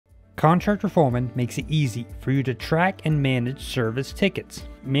Contractor Foreman makes it easy for you to track and manage service tickets.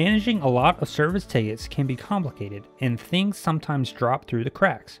 Managing a lot of service tickets can be complicated and things sometimes drop through the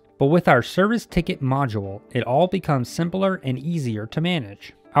cracks. But with our service ticket module, it all becomes simpler and easier to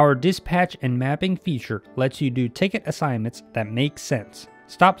manage. Our dispatch and mapping feature lets you do ticket assignments that make sense.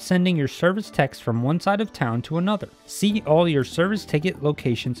 Stop sending your service techs from one side of town to another. See all your service ticket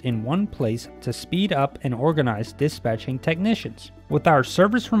locations in one place to speed up and organize dispatching technicians. With our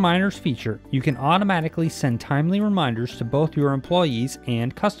service reminders feature, you can automatically send timely reminders to both your employees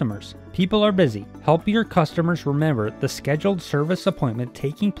and customers. People are busy. Help your customers remember the scheduled service appointment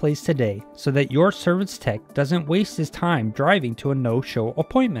taking place today so that your service tech doesn't waste his time driving to a no-show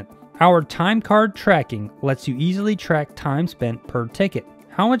appointment. Our time card tracking lets you easily track time spent per ticket.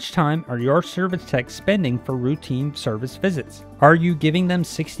 How much time are your service techs spending for routine service visits? Are you giving them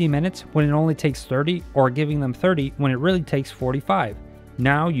 60 minutes when it only takes 30, or giving them 30 when it really takes 45?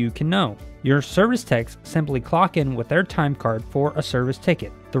 Now you can know. Your service techs simply clock in with their time card for a service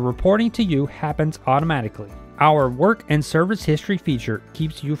ticket. The reporting to you happens automatically. Our work and service history feature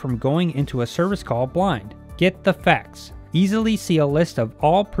keeps you from going into a service call blind. Get the facts. Easily see a list of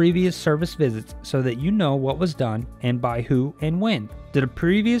all previous service visits so that you know what was done and by who and when. Did a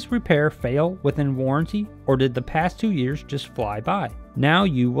previous repair fail within warranty, or did the past 2 years just fly by? Now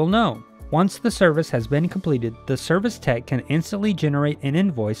you will know. Once the service has been completed, the service tech can instantly generate an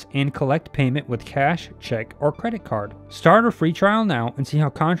invoice and collect payment with cash, check, or credit card. Start a free trial now and see how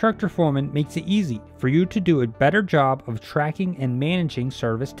Contractor Foreman makes it easy for you to do a better job of tracking and managing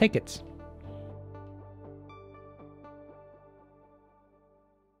service tickets.